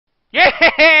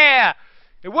Yeah!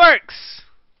 It works!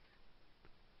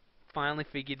 Finally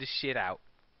figured this shit out.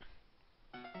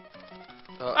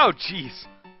 Oh, jeez.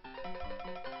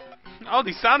 All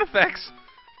these sound effects.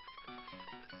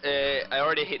 I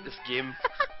already hate this game.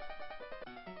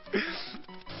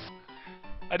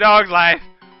 A dog's life.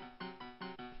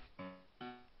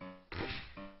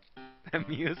 That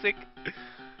music? Oh,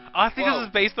 I think this is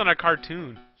based on a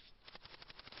cartoon.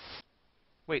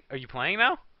 Wait, are you playing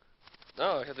now?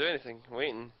 No, I can't do anything. I'm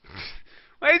waiting.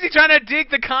 Why is he trying to dig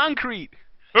the concrete?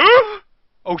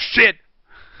 Oh shit!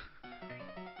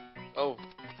 Oh.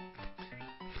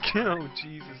 Oh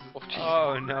Jesus. Oh, Jesus.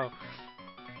 Oh no.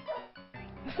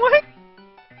 What?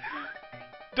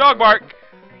 Dog bark!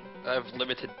 I have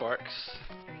limited barks.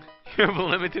 You have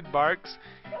limited barks?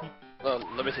 Well,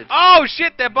 limited. Oh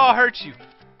shit, that ball hurts you.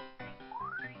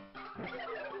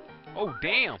 Oh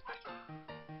damn.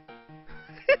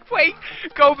 Wait,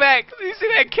 go back. You see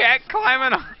that cat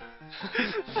climbing on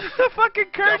the fucking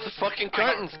Get off curtain? the fucking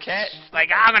curtains, cat. Like,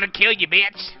 I'm gonna kill you,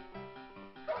 bitch.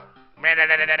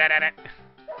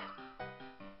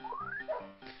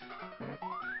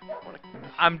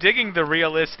 I'm digging the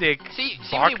realistic See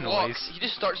bark when he noise. walks, he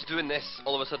just starts doing this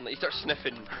all of a sudden. He starts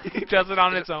sniffing. He does it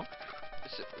on its own.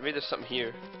 Maybe there's something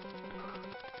here.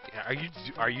 Yeah,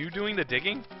 are you doing the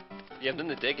digging? Yeah, I'm doing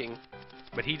the digging.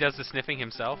 But he does the sniffing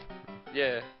himself?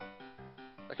 Yeah.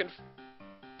 I can.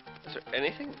 Is there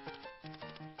anything?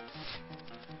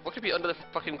 What could be under the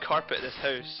fucking carpet of this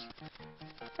house?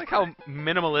 I like how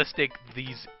minimalistic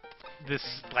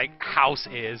this like house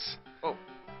is. Oh.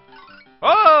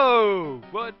 Oh!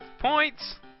 What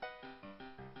points?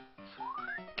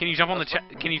 Can you jump on the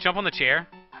Can you jump on the chair?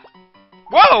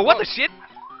 Whoa! What the shit?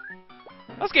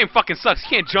 This game fucking sucks. You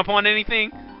can't jump on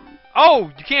anything.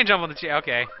 Oh, you can't jump on the chair.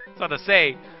 Okay, that's what to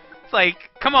say. It's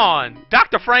like, come on,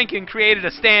 Dr. Franken created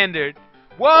a standard.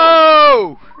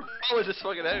 Whoa! What is this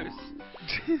fucking house?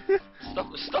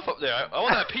 Stuff up there. I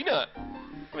want that peanut.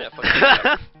 Give me that fucking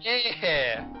peanut.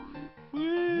 Yeah.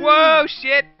 Whoa,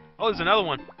 shit! Oh, there's another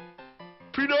one.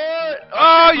 Peanut!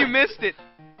 Oh, you missed it.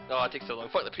 Oh, it takes so long.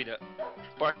 Fuck the peanut.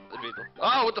 Bark the beetle.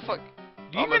 Oh, what the fuck?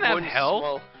 Do you my even have bone's health?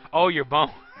 small. Oh, your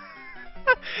bone.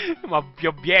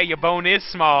 Your bone is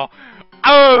small.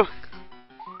 Oh!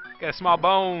 Got a small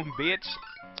bone, bitch.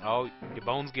 Oh, your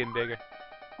bone's getting bigger.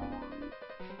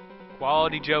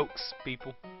 Quality jokes,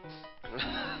 people.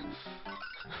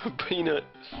 Peanut.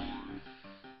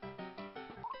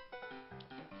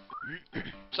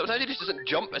 Sometimes he just doesn't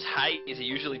jump as high as he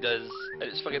usually does. And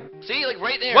it's fucking... See, like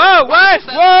right there. Whoa, what?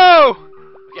 Whoa!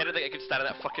 Yeah, I don't think I could stand in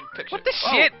that fucking picture. What the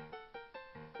shit?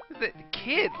 The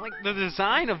kid, like, the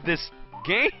design of this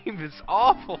game is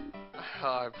awful.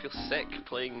 Oh, I feel sick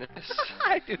playing this.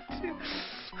 I do too.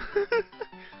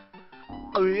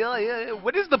 Oh, yeah.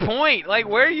 What is the point? Like,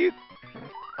 where are you?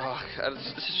 Oh, this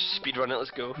is just speedrun it,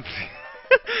 let's go.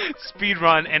 Speed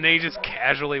run, and then he just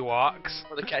casually walks.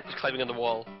 Or the cat is climbing on the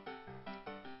wall.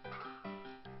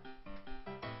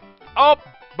 Oh,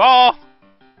 ball.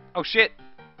 Oh, shit.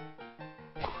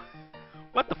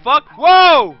 What the fuck?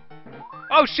 Whoa!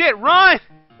 Oh, shit, run!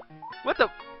 What the?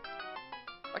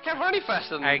 I can't run any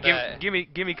faster than Alright, that. give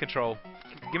me control.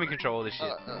 Give me control of this shit.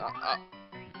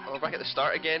 We're back at the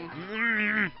start again.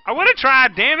 I want to try,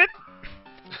 damn it!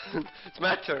 It's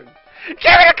my turn. Give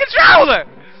me a controller!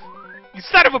 You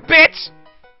son of a bitch!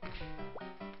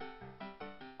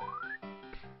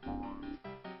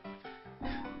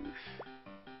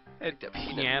 That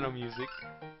Piano music.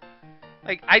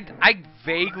 Like, I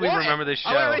vaguely remember this show.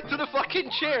 I went right through the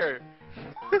fucking chair.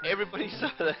 Everybody saw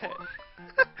that.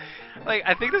 Like,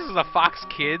 I think this is a Fox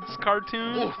Kids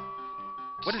cartoon. Ooh.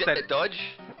 What is Get that? the dodge?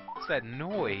 What's that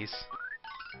noise?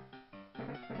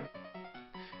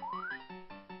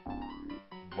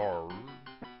 Bark.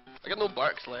 I got no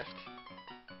barks left.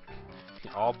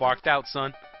 All barked out,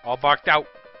 son. All barked out.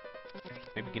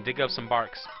 Maybe we can dig up some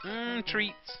barks.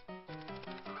 Treats.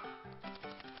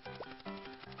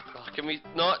 Oh, can we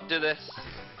not do this?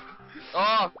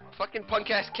 Oh, fucking punk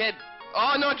ass kid.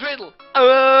 Oh no, dreidel.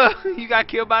 You got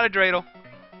killed by the dreidel.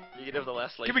 You can have the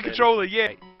last life. Give me then. controller, yeah.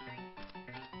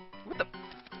 What the?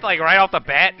 It's like right off the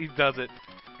bat, he does it.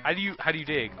 How do you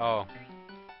dig? Oh,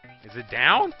 is it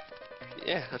down?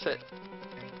 Yeah, that's it.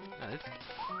 No,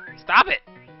 stop it!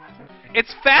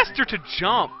 It's faster to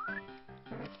jump.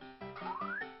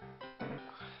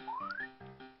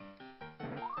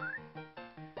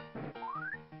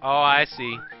 Oh, I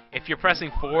see. If you're pressing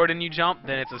forward and you jump,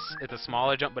 then it's a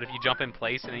smaller jump. But if you jump in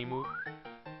place and then you move,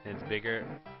 then it's bigger.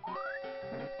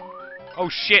 Oh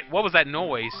shit! What was that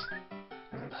noise?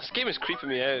 This game is creeping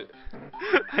me out.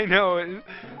 I know.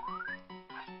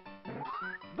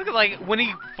 Look at like when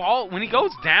he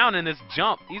goes down in this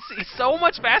jump, he's so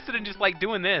much faster than just like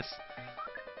doing this.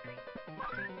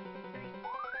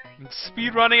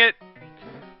 Speed running it.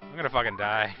 I'm gonna fucking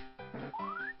die.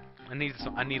 I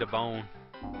need a bone.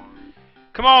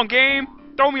 Come on, game,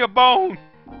 throw me a bone.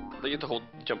 You have to hold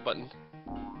the jump button.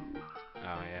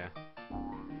 Oh yeah.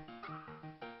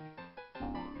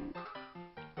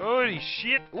 Holy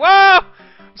shit! Whoa! I'm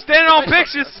standing on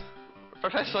pictures.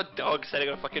 First I saw a dog sitting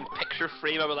on a fucking picture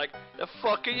frame, I was like, the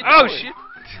fuck are you Oh doing?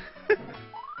 shit!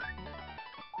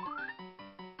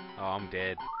 Oh, I'm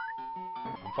dead.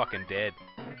 I'm fucking dead.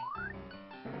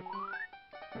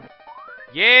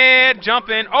 Yeah, jump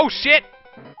in. Oh shit!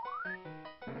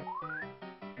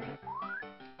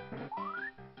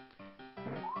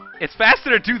 It's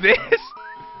faster to do this.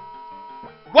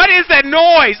 What is that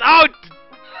noise? Oh.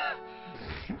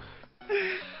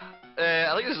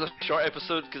 I think this is a short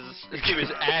episode because this game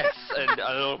is ass and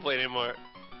I don't want to play anymore.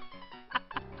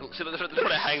 So they're trying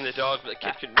to hang the dog, but the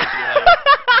kid couldn't hang it.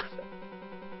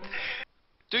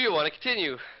 Do you want to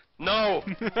continue? No!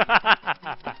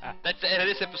 That's the end of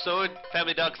this episode.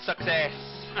 Family Dog success.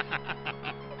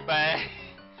 Bye.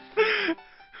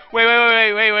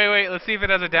 Wait. Let's see if it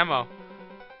has a demo.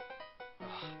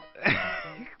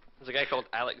 There's a guy called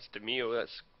Alex DeMio,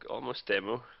 that's almost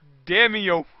demo.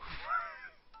 Demio.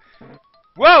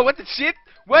 Whoa, what the shit?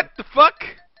 What the fuck?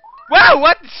 Whoa,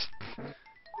 what the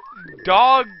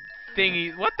dog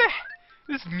thingy? What the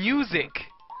this music?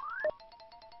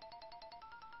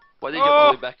 Why did you jump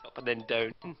all the way back up and then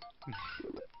down?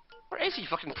 Where is he?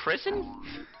 Fucking prison?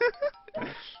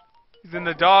 He's in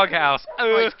the doghouse.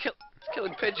 Oh, he's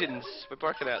killing pigeons by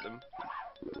barking at them.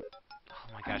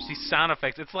 Oh my gosh, these sound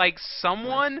effects. It's like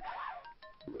someone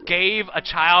gave a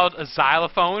child a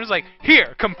xylophone. It's like,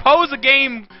 here, compose a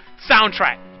game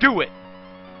soundtrack. Do it.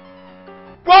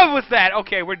 What was that?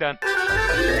 Okay, we're done.